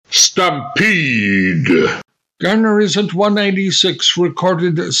Stampede. Garner is at 196,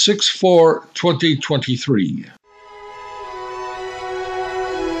 recorded 6/4/2023.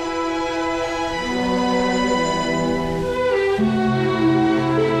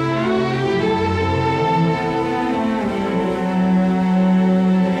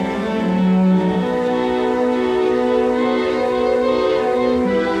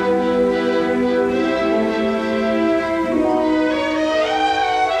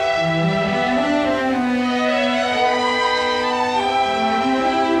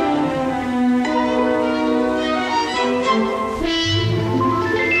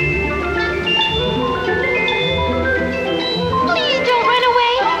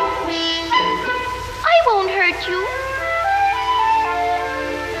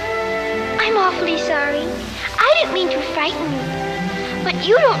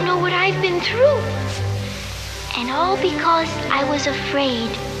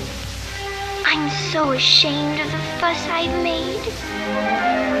 Afraid. I'm so ashamed of the fuss I've made.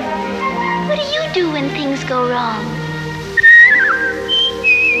 What do you do when things go wrong?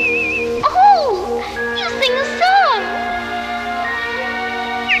 Oh, you sing a song.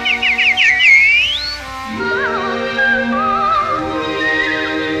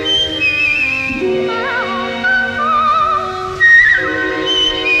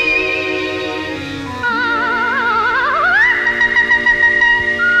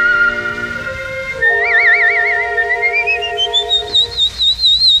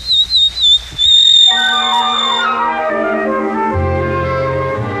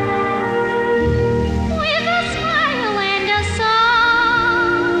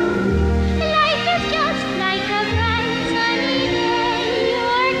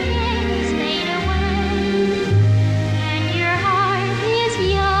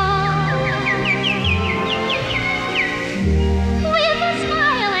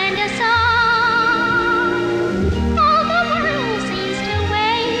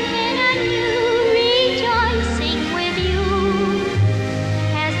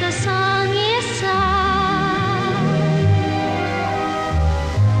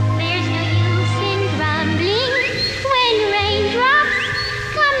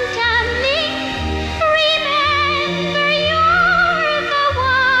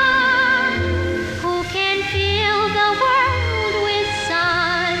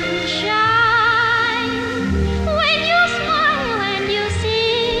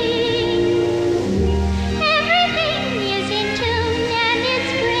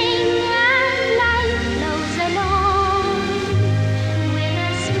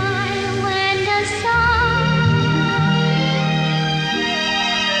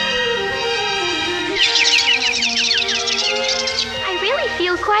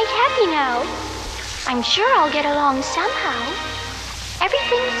 I'm sure I'll get along somehow.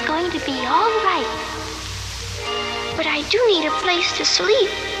 Everything's going to be all right. But I do need a place to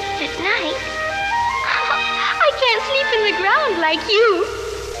sleep at night. I can't sleep in the ground like you.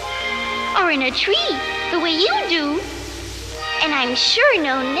 Or in a tree, the way you do. And I'm sure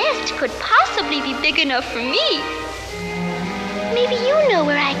no nest could possibly be big enough for me. Maybe you know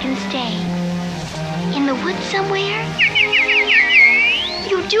where I can stay. In the woods somewhere?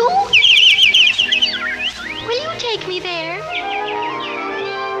 You do? Will you take me there?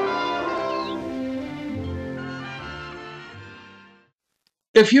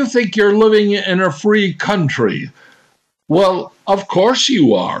 If you think you're living in a free country, well, of course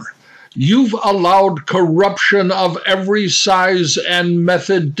you are. You've allowed corruption of every size and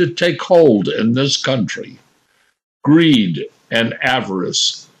method to take hold in this country. Greed and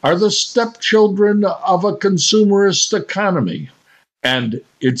avarice are the stepchildren of a consumerist economy, and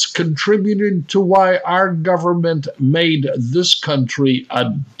it's contributed to why our government made this country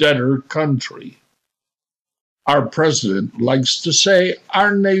a debtor country. Our president likes to say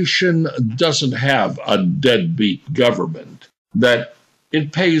our nation doesn't have a deadbeat government, that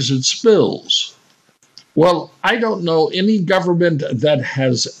it pays its bills. Well, I don't know any government that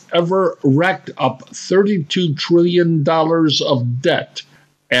has ever racked up $32 trillion of debt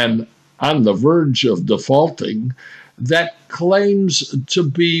and on the verge of defaulting that claims to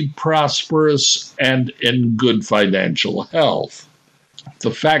be prosperous and in good financial health.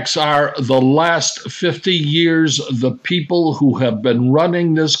 The facts are, the last 50 years, the people who have been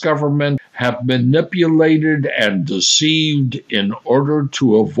running this government have manipulated and deceived in order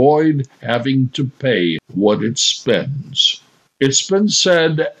to avoid having to pay what it spends. It's been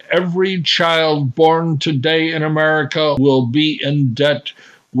said every child born today in America will be in debt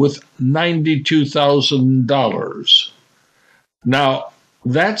with $92,000. Now,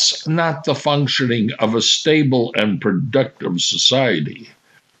 that's not the functioning of a stable and productive society.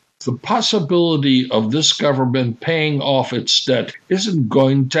 The possibility of this government paying off its debt isn't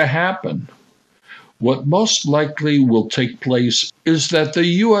going to happen. What most likely will take place is that the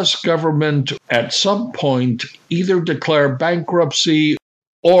U.S. government at some point either declare bankruptcy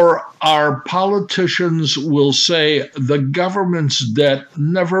or our politicians will say the government's debt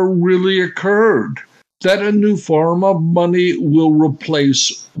never really occurred, that a new form of money will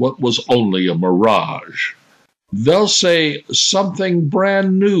replace what was only a mirage. They'll say something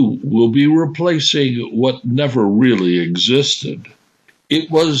brand new will be replacing what never really existed.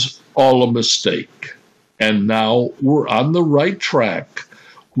 It was all a mistake, and now we're on the right track.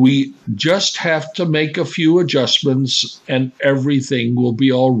 We just have to make a few adjustments and everything will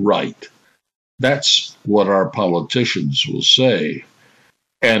be all right. That's what our politicians will say.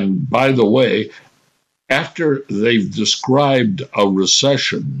 And by the way, after they've described a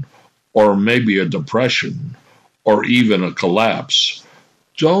recession, or maybe a depression, or even a collapse,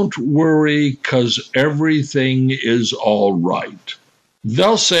 don't worry, 'cause everything is all right.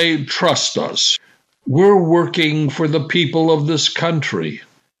 They'll say, trust us. We're working for the people of this country.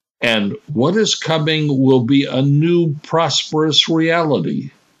 And what is coming will be a new prosperous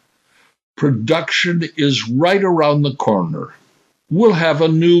reality. Production is right around the corner. We'll have a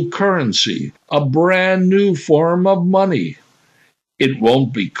new currency, a brand new form of money. It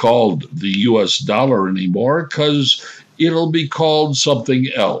won't be called the US dollar anymore, 'cause it'll be called something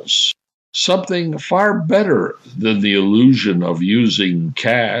else. Something far better than the illusion of using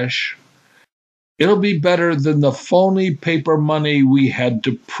cash. It'll be better than the phony paper money we had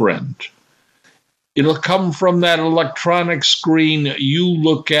to print. It'll come from that electronic screen you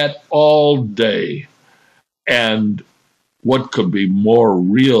look at all day. And what could be more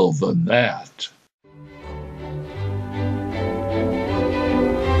real than that?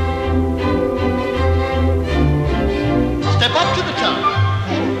 Step up to the top.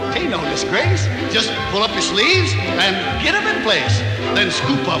 Ain't no disgrace. Just pull up your sleeves and get them in place. Then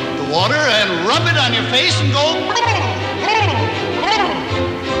scoop up the water and rub it on your face and go.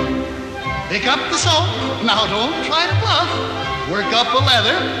 Pick up the soap. Now don't try to bluff. Work up a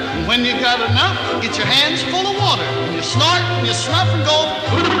leather. And when you got enough, get your hands full of water. And you snort and you snuff and go.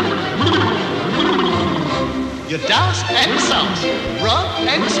 You douse and sauce, rub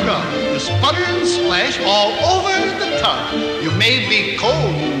and scrub, you sputter and splash all over the tub. You may be cold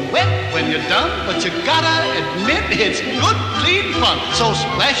and wet when you're done, but you gotta admit it's good, clean fun. So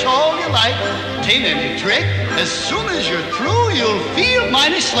splash all you like, tain't any trick. As soon as you're through, you'll feel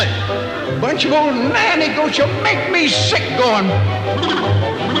mighty slick. Bunch of old nanny goats, you make me sick going.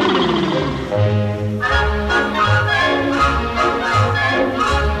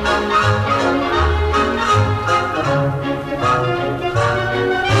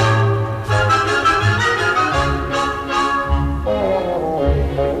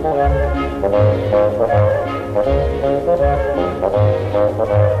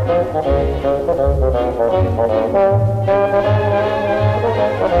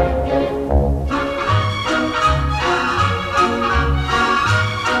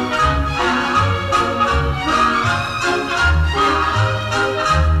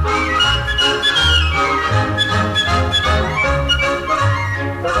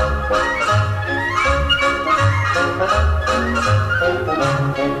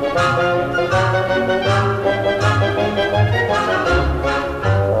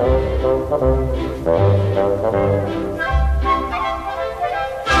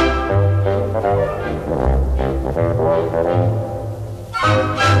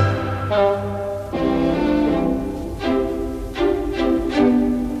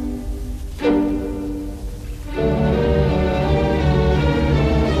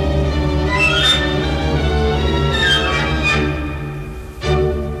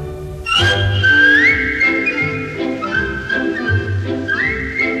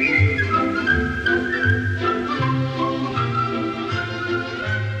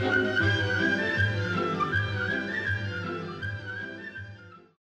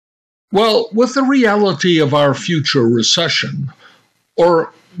 Well, with the reality of our future recession,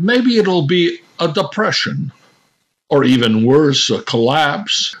 or maybe it'll be a depression, or even worse, a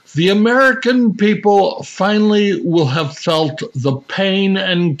collapse, the American people finally will have felt the pain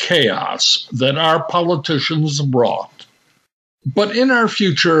and chaos that our politicians brought. But in our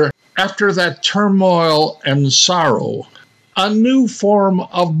future, after that turmoil and sorrow, a new form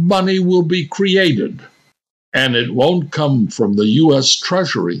of money will be created, and it won't come from the U.S.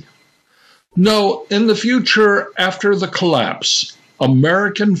 Treasury. No, in the future, after the collapse,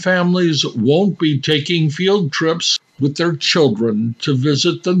 American families won't be taking field trips with their children to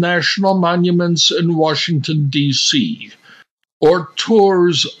visit the national monuments in Washington, D.C. or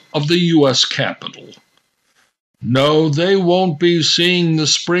tours of the U.S. Capitol. No, they won't be seeing the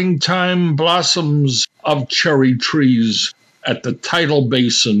springtime blossoms of cherry trees at the tidal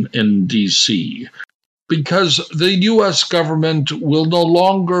basin in D.C., because the U.S. government will no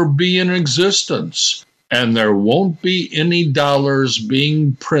longer be in existence, and there won't be any dollars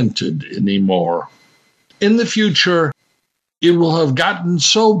being printed anymore. In the future, it will have gotten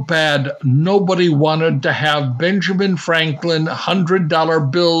so bad nobody wanted to have Benjamin Franklin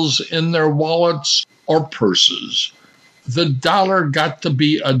 $100 bills in their wallets or purses. The dollar got to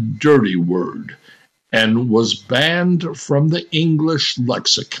be a dirty word and was banned from the English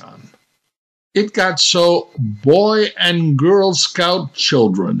lexicon. It got so Boy and Girl Scout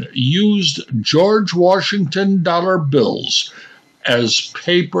children used George Washington dollar bills as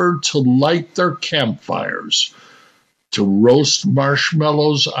paper to light their campfires, to roast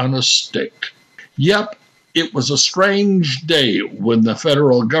marshmallows on a stick. Yep, it was a strange day when the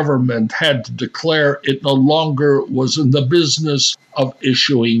federal government had to declare it no longer was in the business of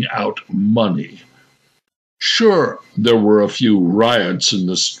issuing out money. Sure, there were a few riots in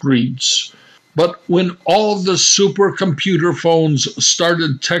the streets, but when all the supercomputer phones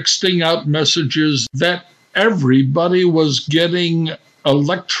started texting out messages that everybody was getting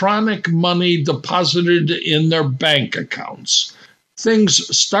electronic money deposited in their bank accounts,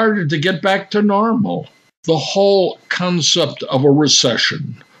 things started to get back to normal. The whole concept of a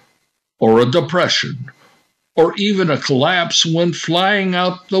recession, or a depression, or even a collapse went flying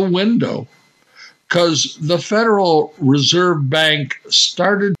out the window, because the Federal Reserve Bank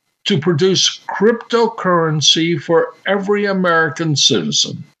started to produce cryptocurrency for every American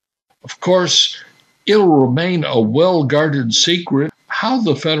citizen. Of course, it'll remain a well-guarded secret how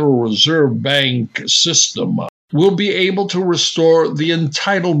the Federal Reserve Bank system will be able to restore the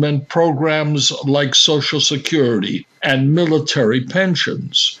entitlement programs like Social Security and military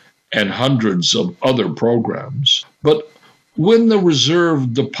pensions, and hundreds of other programs. But when the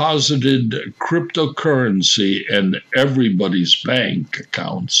Reserve deposited cryptocurrency in everybody's bank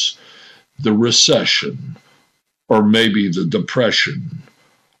accounts, the recession, or maybe the depression,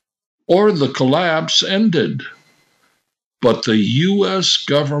 or the collapse ended. But the U.S.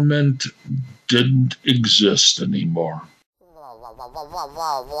 government didn't exist anymore.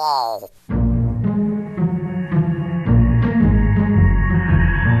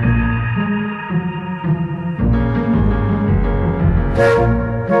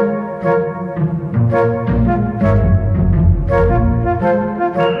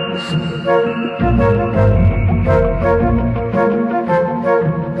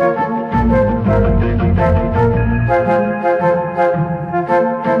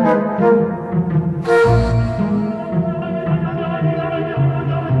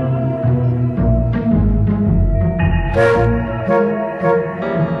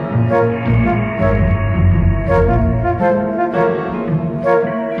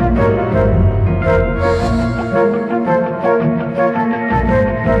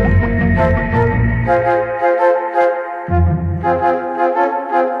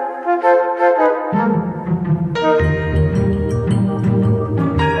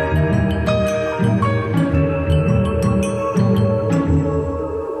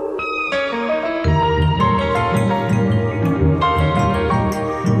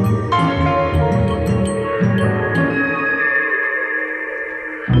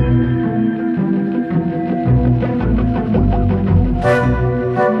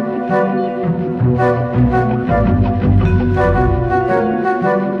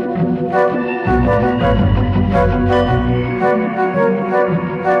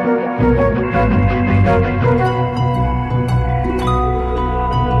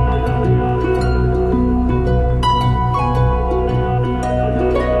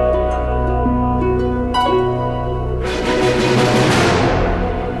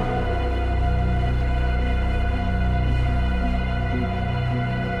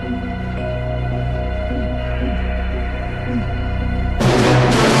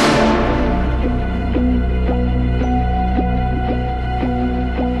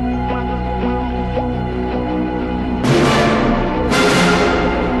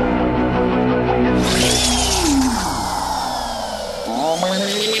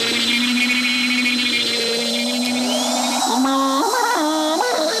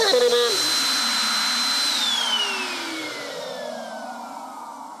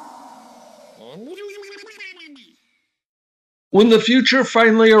 When the future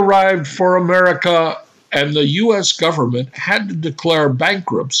finally arrived for America and the U.S. government had to declare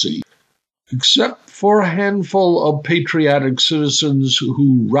bankruptcy, except for a handful of patriotic citizens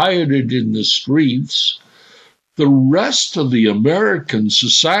who rioted in the streets, The rest of the American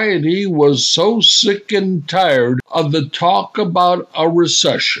society was so sick and tired of the talk about a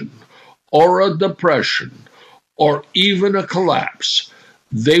recession or a depression or even a collapse.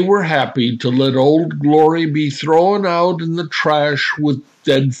 They were happy to let Old Glory be thrown out in the trash with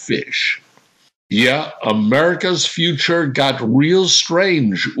dead fish. Yeah, America's future got real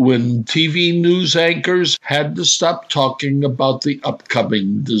strange when TV news anchors had to stop talking about the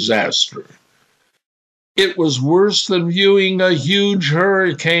upcoming disaster. It was worse than viewing a huge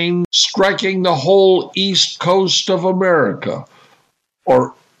hurricane striking the whole east coast of America,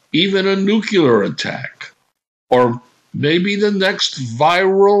 or even a nuclear attack, or maybe the next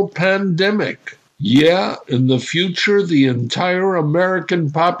viral pandemic. Yeah, in the future, the entire American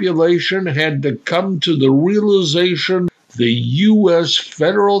population had to come to the realization the U.S.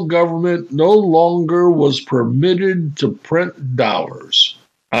 federal government no longer was permitted to print dollars.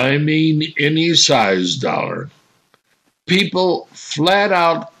 I mean, any size dollar. People flat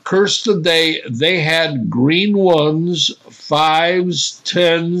out cursed the day they had green ones, 5s,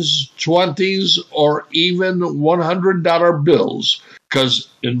 10s, 20s, or even $100 bills, because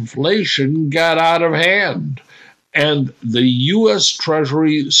inflation got out of hand, and the U.S.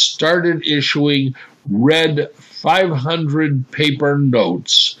 Treasury started issuing red 500 paper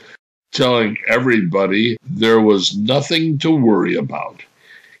notes, telling everybody there was nothing to worry about,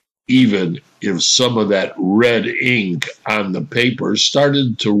 even if some of that red ink on the paper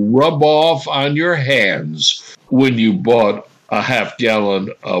started to rub off on your hands when you bought a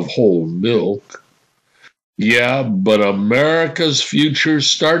half-gallon of whole milk. Yeah, but America's future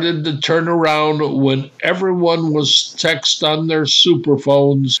started to turn around when everyone was texting on their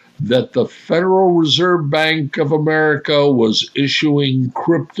superphones that the Federal Reserve Bank of America was issuing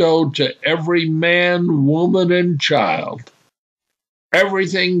crypto to every man, woman, and child.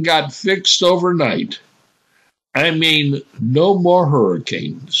 Everything got fixed overnight. I mean, no more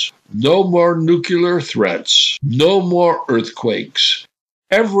hurricanes, no more nuclear threats, no more earthquakes.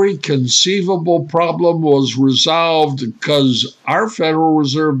 Every conceivable problem was resolved because our Federal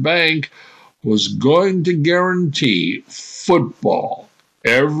Reserve Bank was going to guarantee football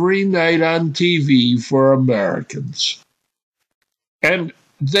every night on TV for Americans. And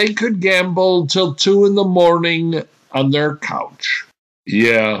they could gamble till 2 in the morning on their couch.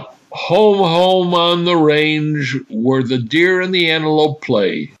 Yeah, home on the range where the deer and the antelope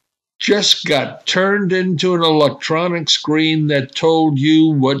play just got turned into an electronic screen that told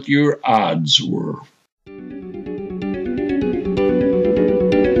you what your odds were.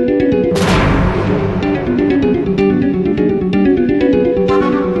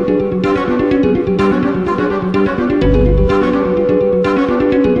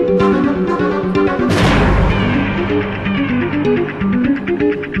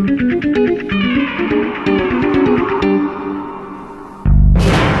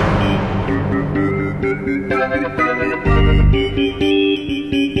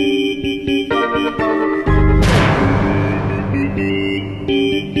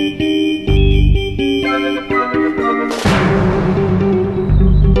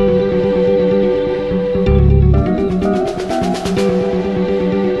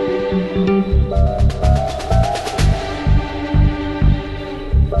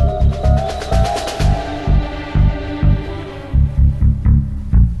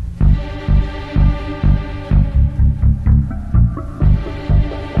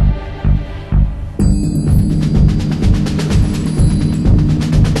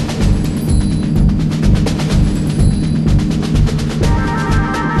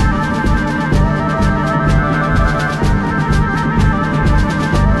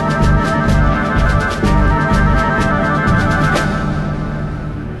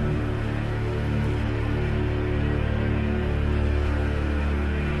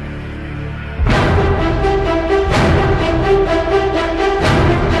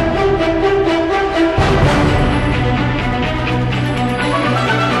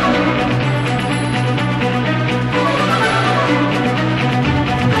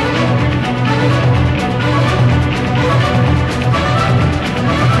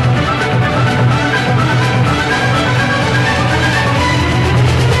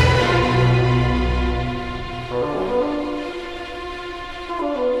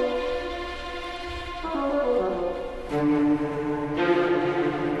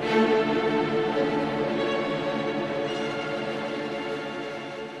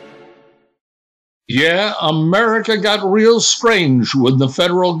 Yeah, America got real strange when the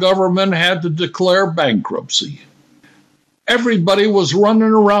federal government had to declare bankruptcy. Everybody was running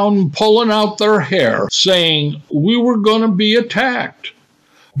around pulling out their hair, saying we were going to be attacked.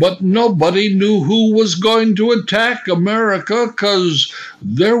 But nobody knew who was going to attack America because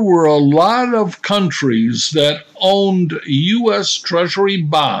there were a lot of countries that owned U.S. Treasury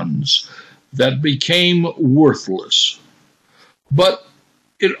bonds that became worthless. But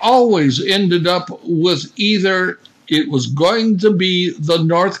it always ended up with either it was going to be the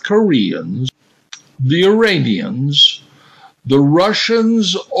North Koreans, the Iranians, the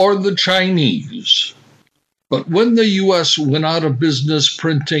Russians, or the Chinese. But when the U.S. went out of business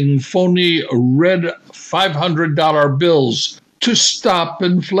printing phony red $500 bills to stop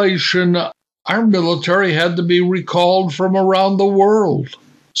inflation, our military had to be recalled from around the world.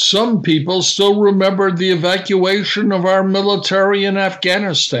 Some people still remember the evacuation of our military in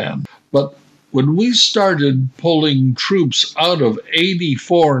Afghanistan, but when we started pulling troops out of 80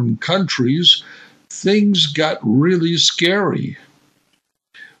 foreign countries, things got really scary.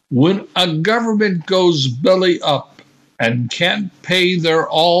 When a government goes belly up and can't pay their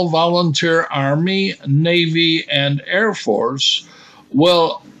all-volunteer Army, Navy, and Air Force,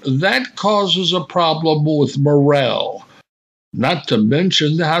 well, that causes a problem with morale. Not to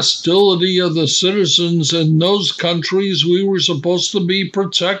mention the hostility of the citizens in those countries we were supposed to be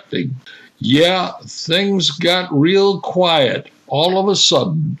protecting. Yeah, things got real quiet all of a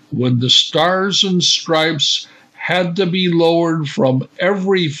sudden when the Stars and Stripes had to be lowered from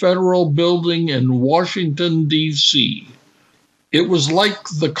every federal building in Washington, D.C. It was like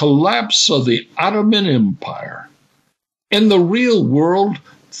the collapse of the Ottoman Empire. In the real world,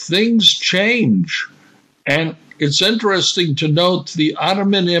 things change. And it's interesting to note the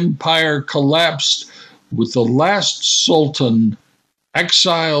Ottoman Empire collapsed with the last sultan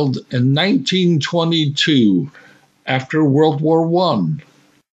exiled in 1922 after World War I.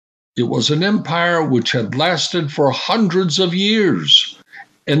 It was an empire which had lasted for hundreds of years.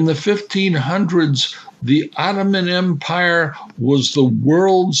 In the 1500s, the Ottoman Empire was the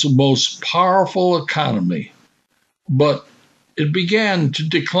world's most powerful economy. But it began to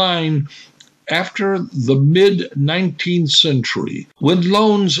decline after the mid-19th century, when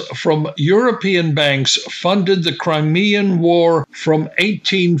loans from European banks funded the Crimean War from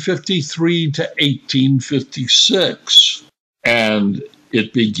 1853 to 1856. And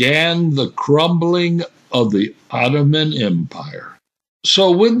it began the crumbling of the Ottoman Empire.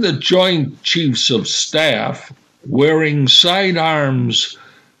 So when the Joint Chiefs of Staff, wearing sidearms,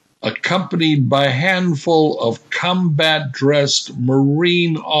 accompanied by a handful of combat-dressed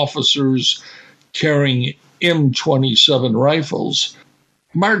Marine officers carrying M27 rifles,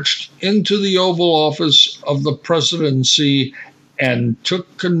 marched into the Oval Office of the presidency and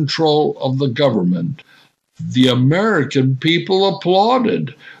took control of the government, the American people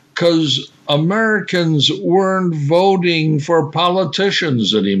applauded because Americans weren't voting for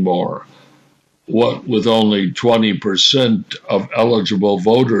politicians anymore. What with only 20% of eligible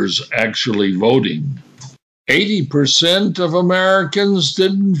voters actually voting. 80% of Americans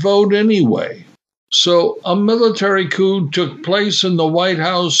didn't vote anyway. So a military coup took place in the White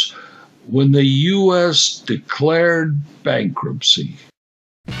House when the U.S. declared bankruptcy.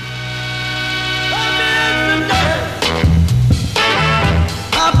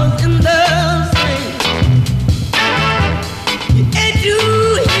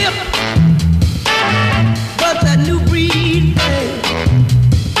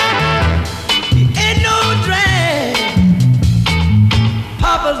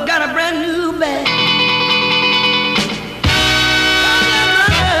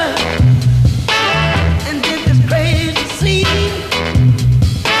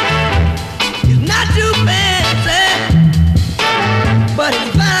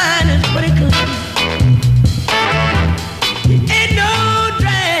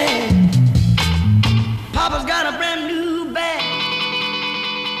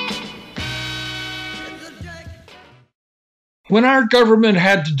 When our government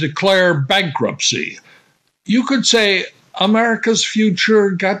had to declare bankruptcy, you could say America's future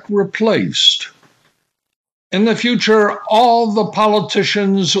got replaced. In the future, all the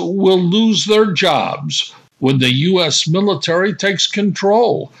politicians will lose their jobs when the U.S. military takes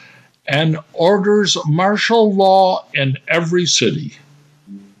control and orders martial law in every city.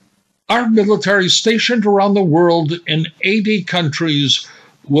 Our military stationed around the world in 80 countries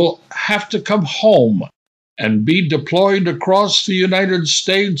will have to come home and be deployed across the United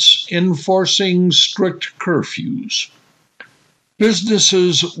States enforcing strict curfews.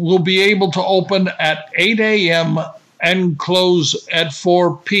 Businesses will be able to open at 8 a.m. and close at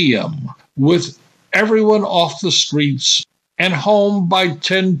 4 p.m., with everyone off the streets and home by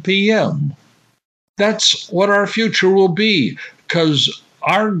 10 p.m. That's what our future will be, because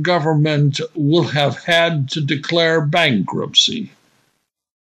our government will have had to declare bankruptcy.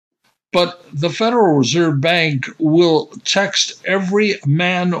 But the Federal Reserve Bank will text every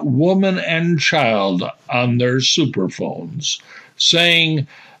man, woman, and child on their superphones saying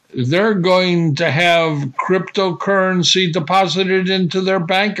they're going to have cryptocurrency deposited into their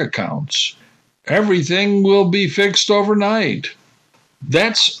bank accounts. Everything will be fixed overnight.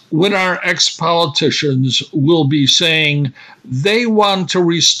 That's when our ex-politicians will be saying they want to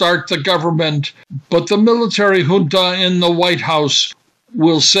restart the government, but the military junta in the White House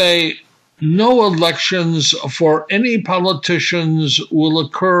will say no elections for any politicians will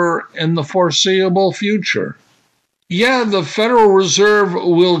occur in the foreseeable future. Yeah, the Federal Reserve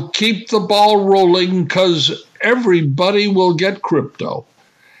will keep the ball rolling because everybody will get crypto.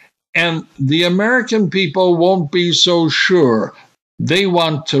 And the American people won't be so sure. They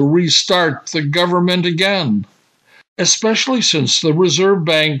want to restart the government again, especially since the Reserve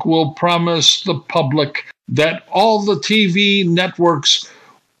Bank will promise the public that all the TV networks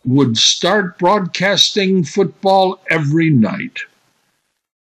would start broadcasting football every night.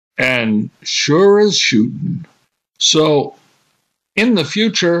 And sure as shooting. So, in the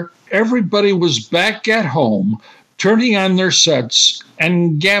future, everybody was back at home, turning on their sets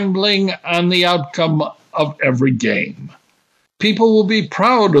and gambling on the outcome of every game. People will be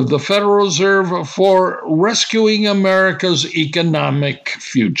proud of the Federal Reserve for rescuing America's economic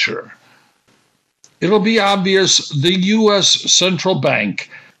future. It'll be obvious the U.S. Central Bank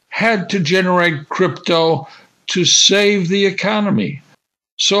had to generate crypto to save the economy.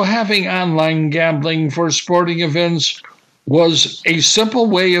 So having online gambling for sporting events was a simple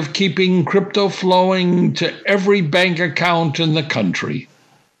way of keeping crypto flowing to every bank account in the country.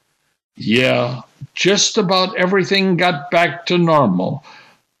 Yeah, just about everything got back to normal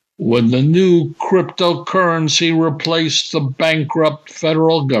when the new cryptocurrency replaced the bankrupt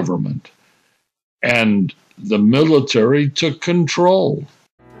federal government and the military took control.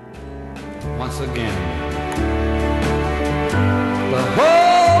 Once again, the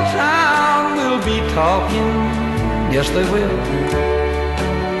whole town will be talking, yes they will.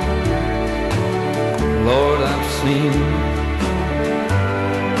 Lord, I've seen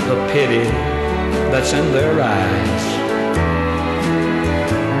the pity that's in their eyes.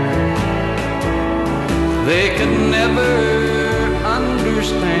 They could never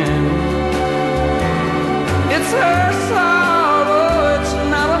understand. It's her sorrow, it's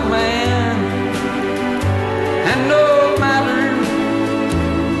not a man. And no matter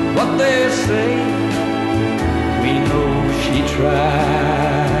what they say, we know she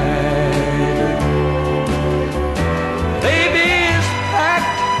tried. Baby's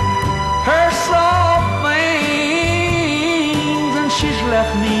packed her soft things and she's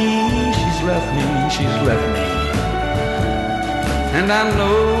left me, she's left me, she's left me. And I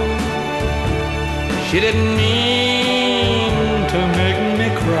know she didn't mean to make me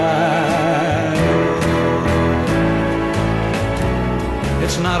cry.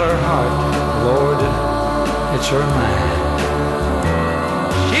 It's not her heart, Lord, it's her mind.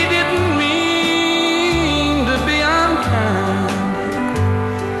 She didn't mean to be unkind.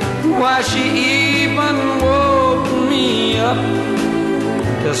 Why, she even woke me up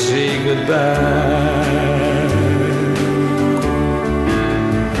to say goodbye.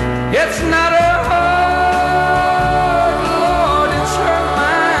 It's not her heart, Lord, it's her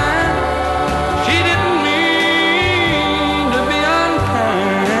mind. She didn't mean to be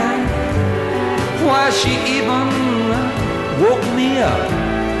unkind. Why, she even woke me up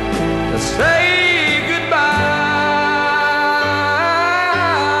to say goodbye.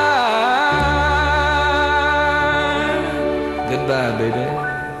 Goodbye, baby.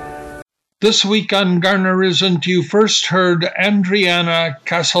 This week on Garner Isn't, you first heard Adriana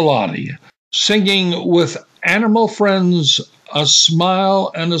Casalotti singing with Animal Friends, A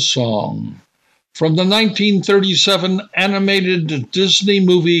Smile and a Song, from the 1937 animated Disney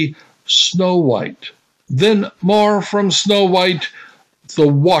movie Snow White. Then more from Snow White, The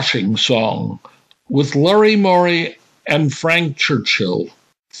Washing Song, with Larry Morey and Frank Churchill,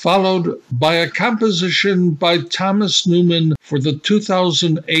 followed by a composition by Thomas Newman for the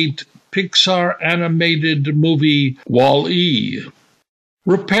 2008 Pixar animated movie Wall-E,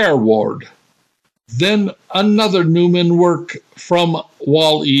 Repair Ward. Then another Newman work from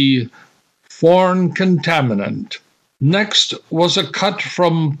Wall-E, Foreign Contaminant. Next was a cut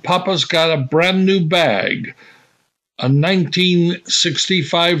from Papa's Got a Brand New Bag, a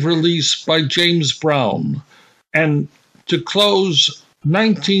 1965 release by James Brown. And to close,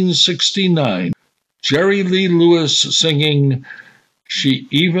 1969, Jerry Lee Lewis singing She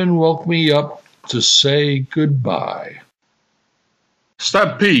Even Woke Me Up to Say Goodbye.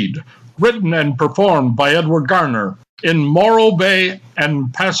 Stampede, written and performed by Edward Garner. in Morro Bay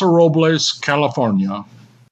and Paso Robles, California.